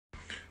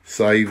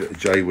Save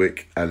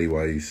Jaywick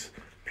alleyways.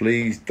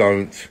 Please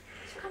don't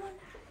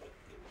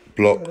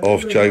block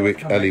off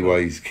Jaywick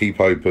alleyways. Keep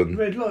open.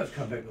 Red lights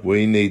come back on.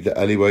 We need the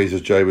alleyways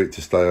of Jaywick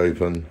to stay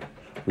open.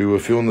 We will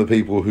film the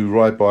people who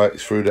ride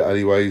bikes through the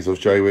alleyways of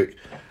Jaywick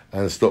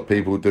and stop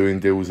people doing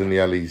deals in the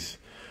alleys.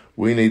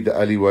 We need the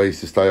alleyways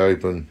to stay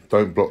open.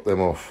 Don't block them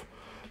off.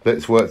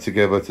 Let's work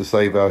together to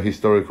save our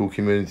historical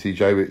community,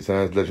 Jaywick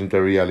Sound's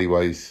legendary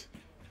alleyways.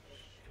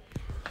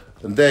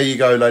 And there you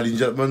go, ladies and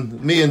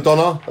gentlemen. Me and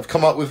Donna have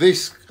come up with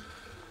this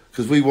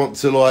because we want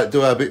to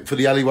do our bit for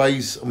the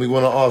alleyways, and we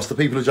want to ask the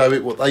people of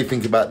Jaywick what they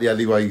think about the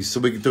alleyways. So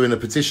we're doing a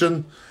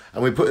petition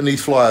and we're putting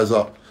these flyers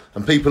up,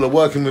 and people are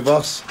working with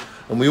us,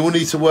 and we all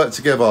need to work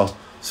together.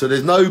 So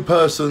there's no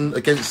person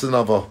against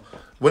another.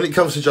 When it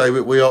comes to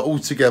Jaywick, we are all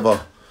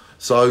together.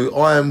 So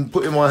I am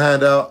putting my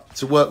hand out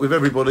to work with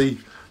everybody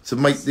to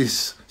make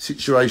this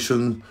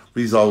situation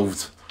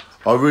resolved.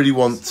 I really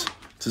want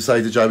to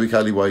say the Jaywick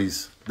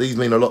alleyways. These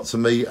mean a lot to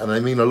me, and they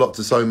mean a lot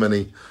to so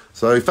many.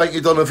 So thank you,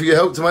 Donna, for your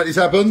help to make this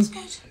happen.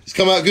 It's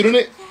come out good, isn't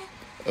it?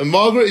 And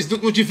Margaret,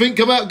 what do you think?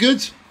 Come out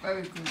good?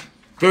 Very good.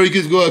 Very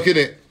good work, isn't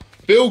it?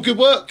 Bill, good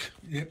work?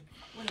 Yep.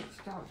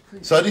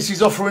 So this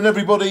is offering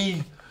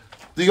everybody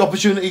the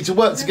opportunity to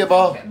work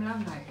together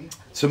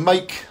to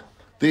make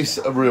this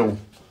a real.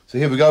 So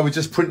here we go. We're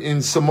just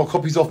printing some more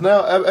copies off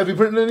now. Have you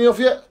printed any off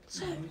yet?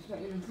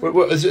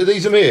 Are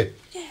these them here?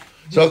 Yeah.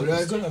 So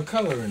They've got no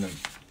colour in them.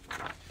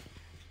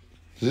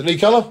 Does it need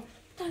colour?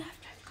 Don't have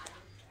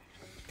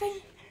no colour.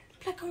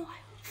 Black and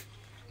white.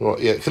 Right,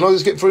 yeah. Can I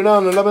just get through now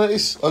and laminate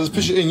this? I'll just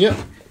push it in, yeah?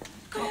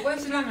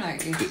 Where's the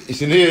laminating?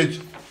 It's in here.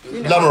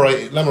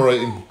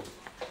 Laminating.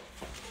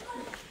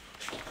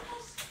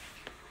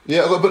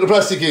 Yeah, I've got to put the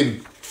plastic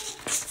in.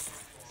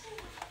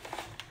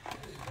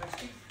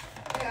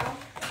 Yeah.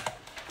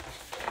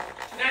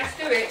 Let's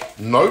do it.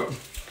 No.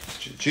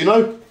 Do you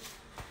know?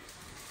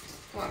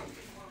 What?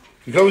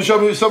 You come and show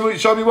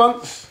me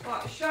once?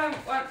 Right, show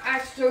one,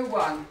 let's do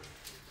one.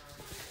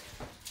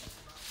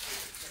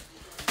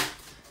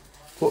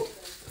 What?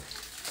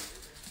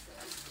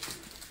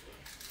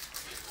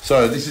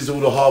 So this is all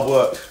the hard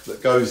work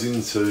that goes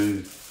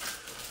into,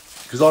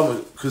 because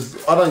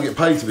I don't get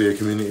paid to be a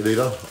community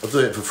leader. I do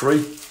it for free.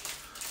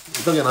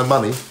 I don't get no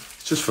money.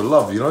 It's just for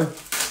love, you know.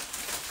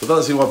 I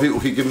don't see why people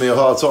keep giving me a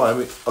hard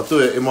time. I do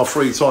it in my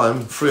free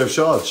time, free of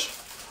charge.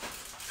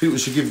 People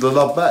should give the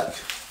love back.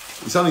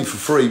 It's only for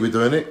free we're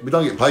doing it. We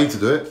don't get paid to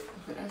do it.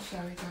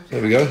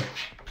 There we go.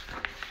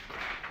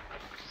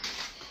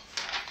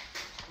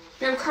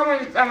 Bill, come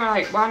and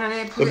laminate one and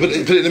then Put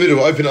it in the middle.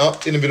 Open it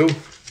up in the middle.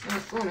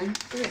 Right, go on then.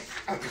 Do it.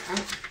 Open it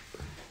up.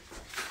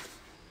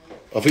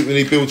 I think we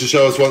need Bill to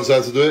show us once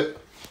how to do it.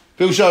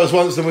 Bill, show us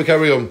once, then we'll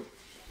carry on.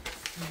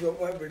 You've got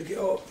to wait for it to get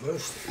hot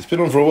first. It's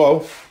been on for a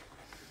while.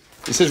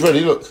 It says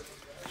ready, look.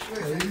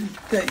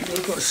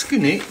 You've got to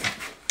skin it.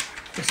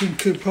 It's in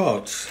 2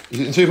 parts. Is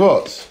it in 2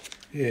 parts?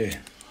 Yeah.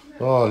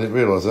 Oh, I didn't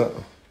realise that.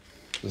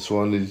 That's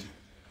why I need...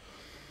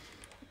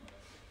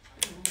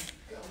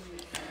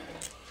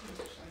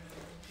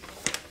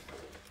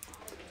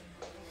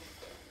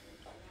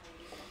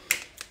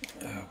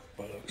 Oh,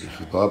 bollocks. It's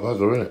a bad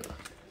bugger, isn't it?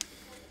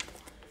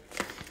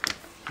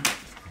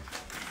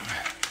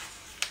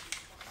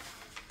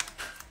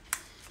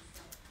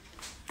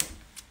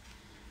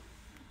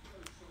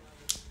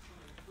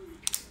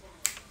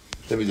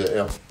 Let me do it,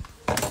 yeah.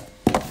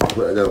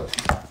 Put it down.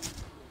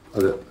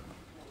 Hold it.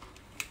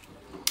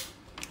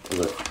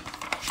 Hold it.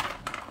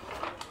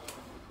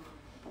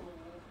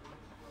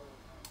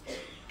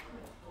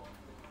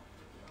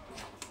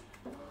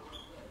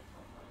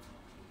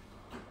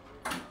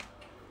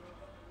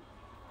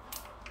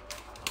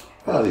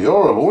 Bloody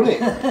horrible,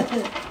 isn't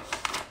it?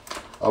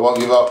 I won't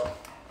give up.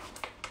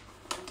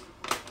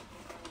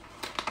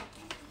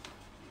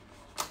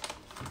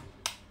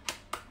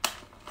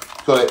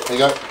 Got it, there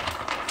you go.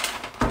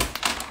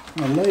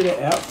 I'll lay that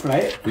out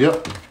flat.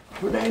 Yep.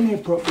 Put that in there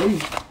properly.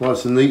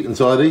 Nice and neat and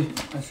tidy.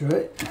 That's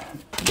right.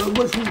 But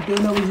what you do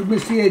now is you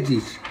miss the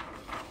edges.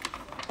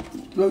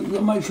 Look, you've got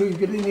to make sure you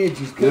get in the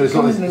edges. Yeah, it's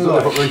Come not in the there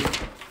light. properly.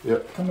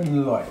 Yep. Come in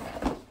the light.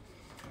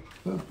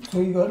 So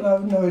you've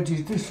got no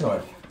edges this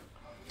side.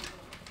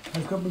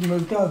 They've got to be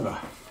moved over.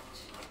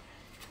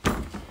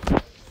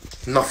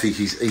 Nothing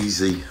is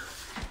easy.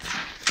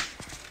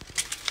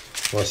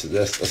 Nice,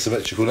 that's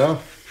symmetrical now.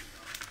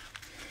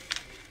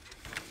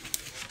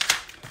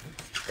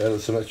 Yeah,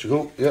 that's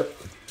symmetrical, yep.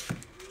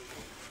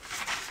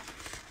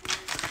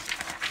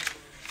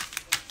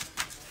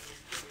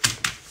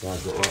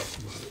 Nice, got right.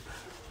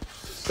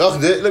 I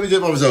can do it, let me do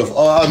it by myself.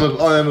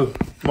 I am a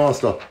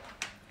master. Oh,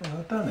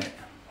 I've done it.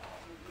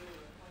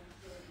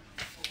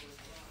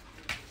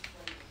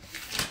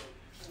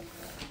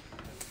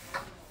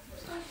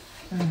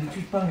 And you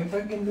just bung it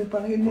back in there,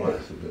 bung it in there. Right,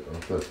 that's a bit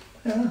okay.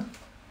 Yeah.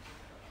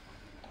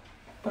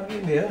 Bung it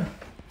in there.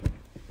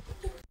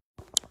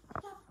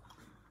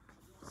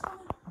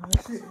 And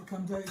that's it, it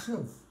comes out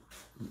itself.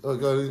 Oh,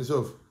 go in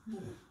itself. Yeah.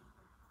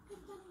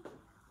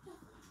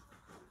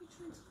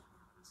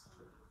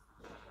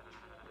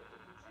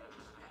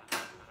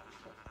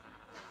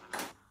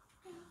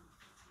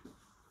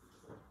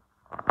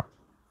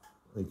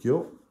 Thank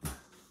you.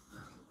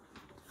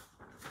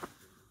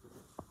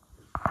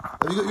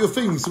 Have you got your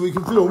thing so we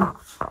can film?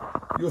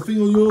 Your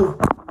thing on your...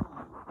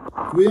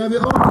 Can we have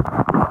it on?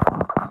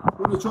 I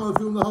want to try and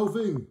film the whole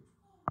thing.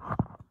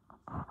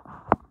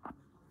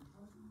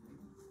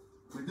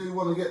 We do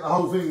want to get the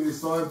whole thing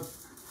this time.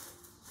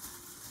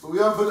 But we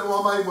haven't put it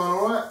on our main one,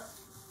 alright?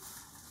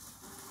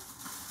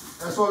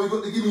 That's why we've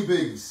got the guinea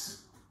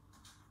pigs.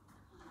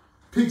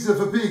 Pigs are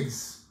for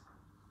pigs.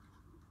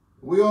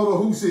 We are the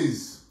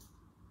horses.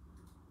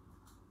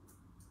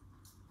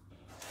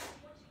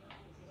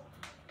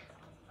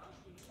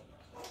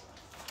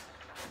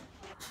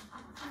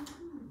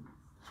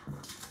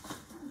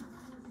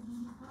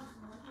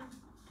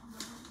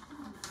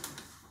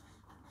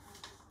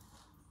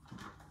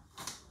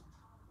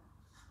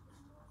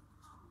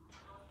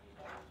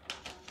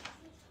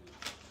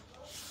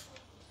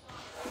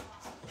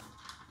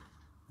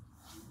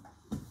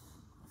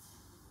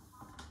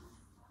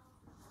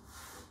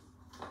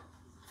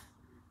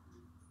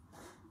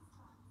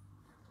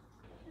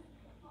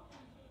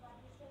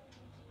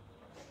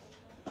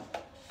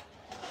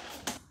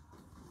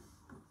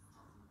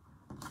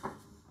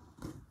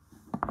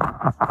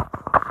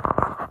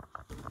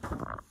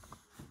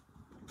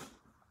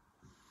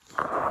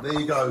 There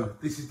you go.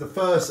 This is the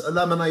first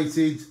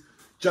laminated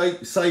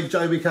Save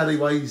Jaywick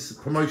Alleyways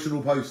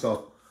promotional poster.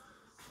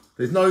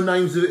 There's no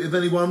names of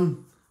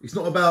anyone. It's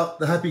not about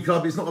the Happy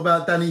Club. It's not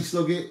about Danny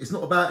Sloggett. It's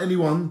not about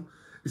anyone.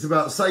 It's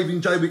about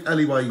saving Jaywick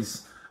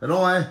Alleyways. And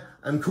I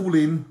am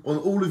calling on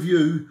all of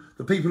you,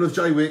 the people of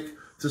Jaywick,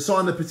 to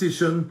sign the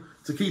petition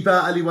to keep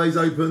our alleyways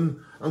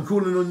open. I'm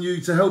calling on you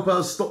to help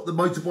us stop the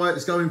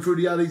motorbikes going through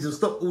the alleys and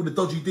stop all the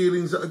dodgy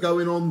dealings that are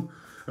going on.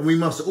 And we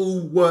must all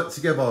work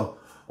together.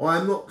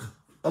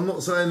 I'm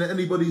not saying that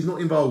anybody's not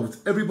involved.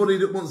 Everybody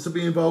that wants to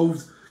be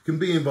involved can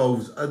be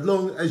involved, as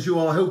long as you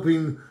are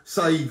helping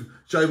save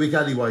Jaywick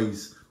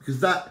Alleyways,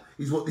 because that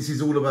is what this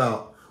is all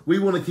about. We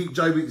want to keep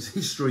Jaywick's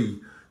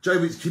history,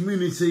 Jaywick's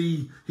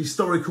community,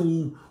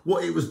 historical,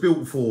 what it was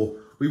built for.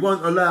 We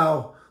won't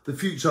allow the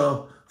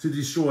future to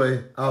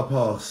destroy our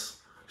past.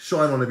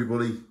 Shine on,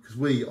 everybody, because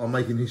we are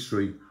making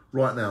history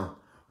right now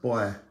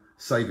by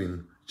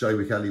saving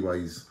Jaywick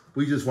Alleyways.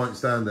 We just won't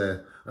stand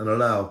there and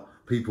allow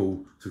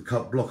people to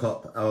block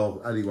up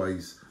our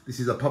alleyways. This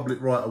is a public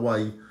right of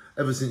way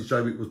ever since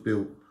Jaywick was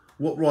built.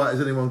 What right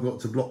has anyone got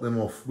to block them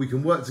off? We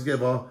can work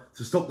together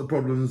to stop the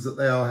problems that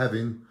they are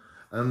having,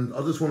 and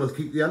I just want to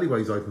keep the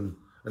alleyways open.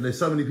 And there's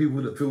so many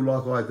people that feel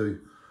like I do.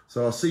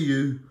 So I'll see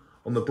you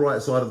on the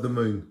bright side of the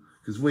moon,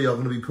 because we are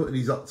going to be putting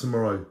these up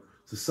tomorrow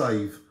to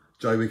save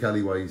Jaywick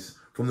Alleyways.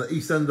 From the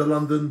East End of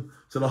London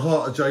to the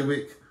heart of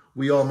Jaywick,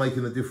 we are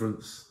making a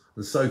difference,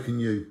 and so can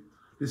you.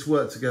 Let's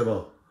work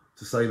together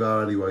to save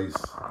our alleyways.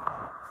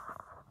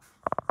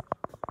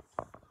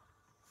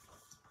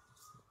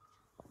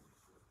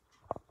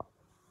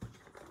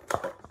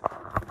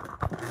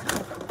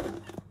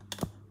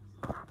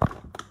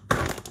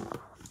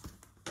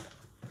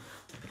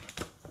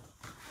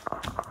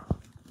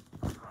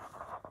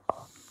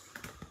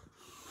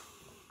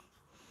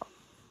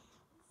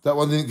 That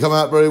one didn't come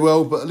out very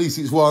well, but at least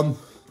it's one.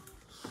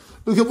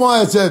 Look at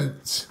my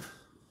attempt.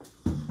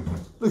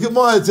 Look at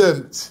my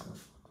attempt.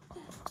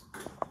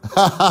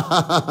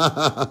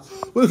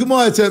 Look at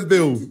my attempt,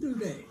 Bill.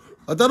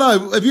 I don't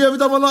know. Have you ever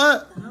done one like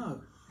that?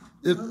 No.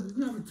 I've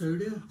never told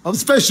you. I'm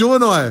special,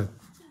 aren't I?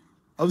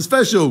 I'm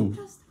special.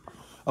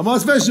 Am I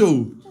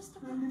special?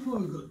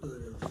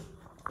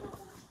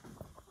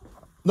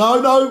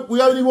 No,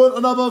 we only want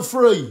another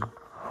 3.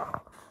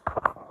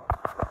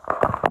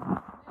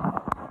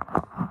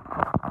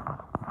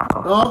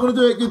 No, I'm going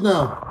to do it good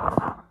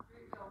now.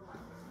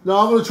 No,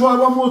 I'm going to try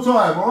one more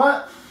time, all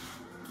right?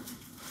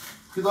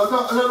 Because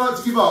I don't like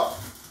to give up.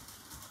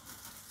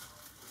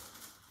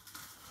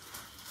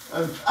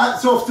 And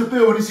hats off to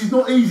Bill. This is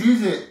not easy,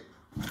 is it?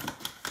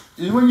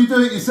 And when you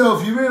do it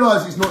yourself, you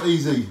realise it's not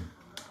easy.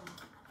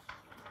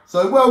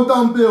 So well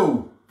done,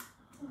 Bill.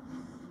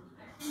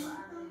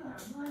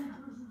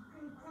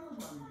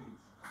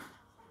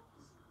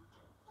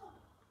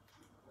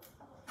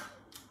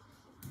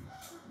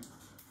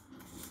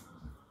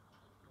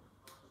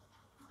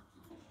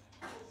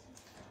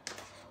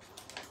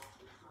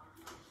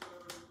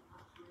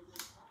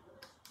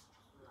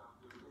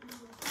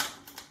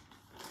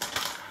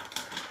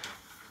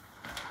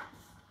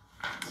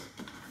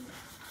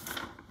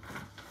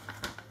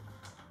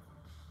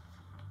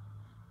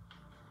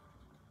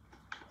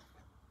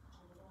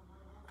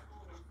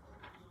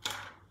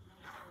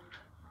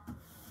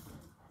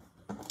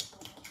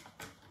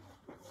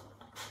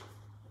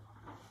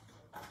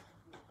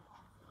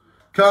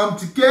 Come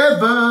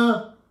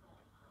together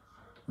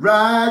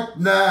right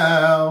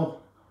now.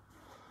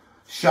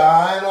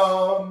 Shine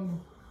on.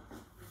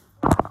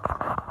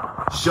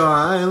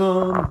 Shine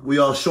on. We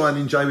are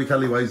shining Jaywick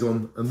Alleyways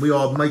on, and we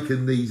are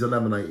making these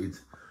laminated.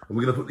 And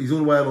we're going to put these all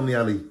the way along the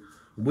alley.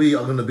 We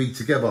are going to be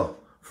together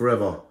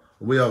forever.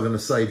 We are going to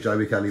save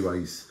Jaywick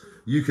Alleyways.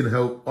 You can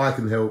help, I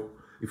can help.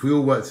 If we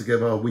all work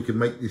together, we can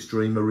make this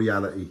dream a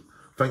reality.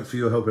 Thanks for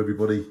your help,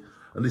 everybody.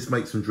 and this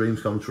makes some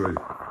dreams come true.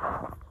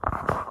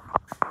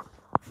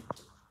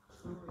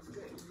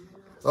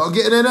 Oh,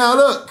 get in there now,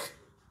 look!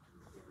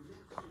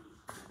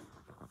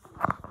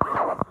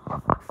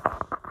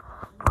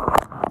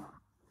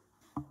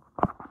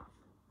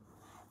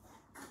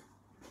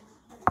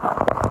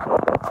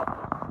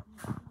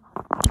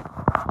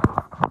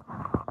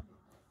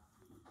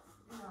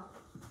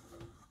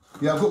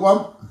 Yeah, I've got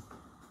one.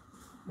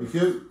 Thank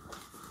you.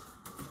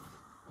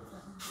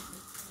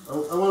 I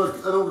want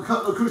a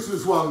couple of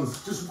Christmas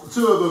ones, just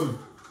 2 of them.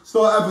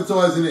 Start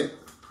advertising it.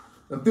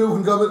 And Bill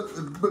can come,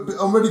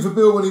 I'm ready for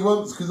Bill when he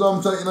wants, because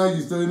I'm taking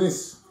ages doing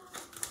this.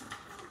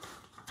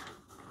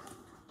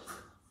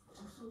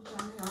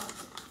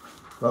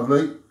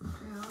 Lovely.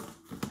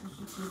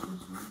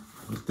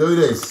 Let's do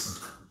this.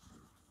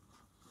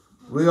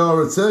 We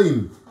are a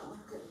team.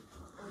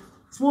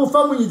 It's more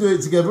fun when you do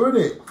it together,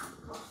 isn't it?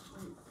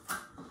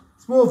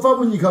 It's more fun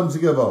when you come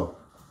together.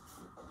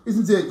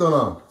 Isn't it,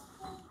 Donna?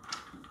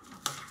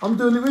 I'm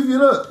doing it with you,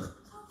 look.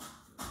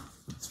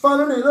 It's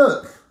fun, isn't it?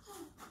 Look.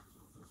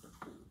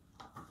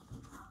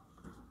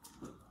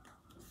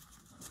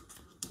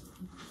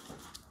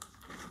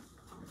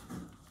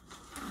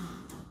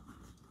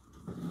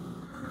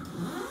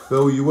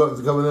 Bill, you're welcome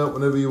to come and help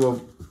whenever you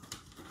want.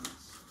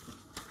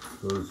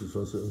 Oh, just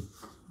 1 second.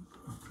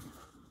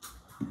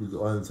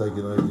 I am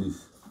taking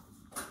ages.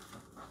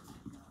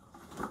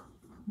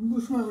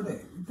 What's the matter with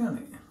it? You've done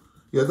it?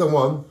 Yeah, I've done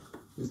one.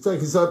 It's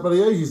taking so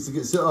bloody ages to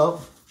get set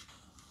up.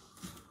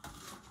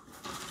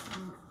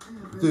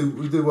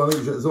 We do one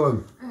each at a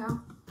time. Yeah.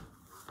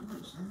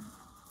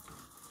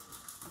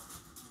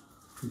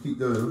 You keep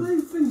doing them.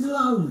 Leave things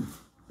alone.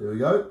 There we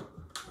go.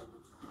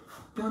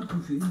 Don't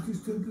push it, you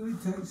just do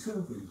it, take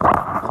selfies.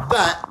 And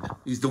that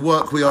is the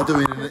work we are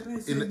doing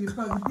You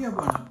bugged the other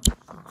one up.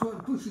 Tried to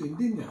push it in,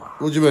 didn't you?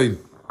 What do you mean?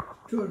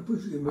 Tried to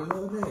push it in, but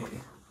not there.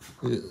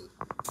 Yeah.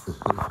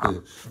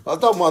 I've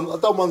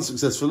done one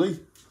successfully.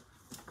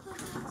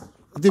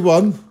 I did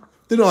one,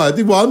 didn't I? I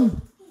did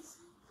one.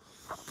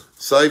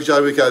 Save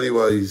Jaywick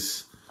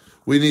alleyways.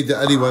 We need the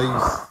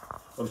alleyways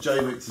of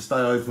Jaywick to stay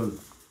open.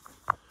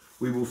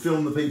 We will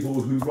film the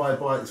people who ride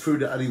bikes through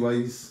the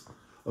alleyways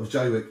of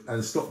Jaywick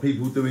and stop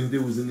people doing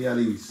deals in the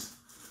alleys.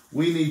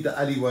 We need the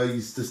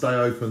alleyways to stay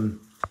open.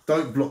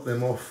 Don't block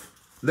them off.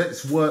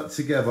 Let's work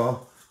together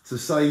to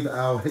save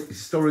our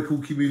historical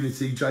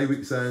community,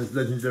 Jaywick Sands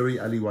legendary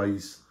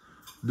alleyways.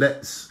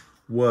 Let's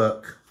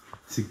work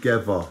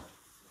together.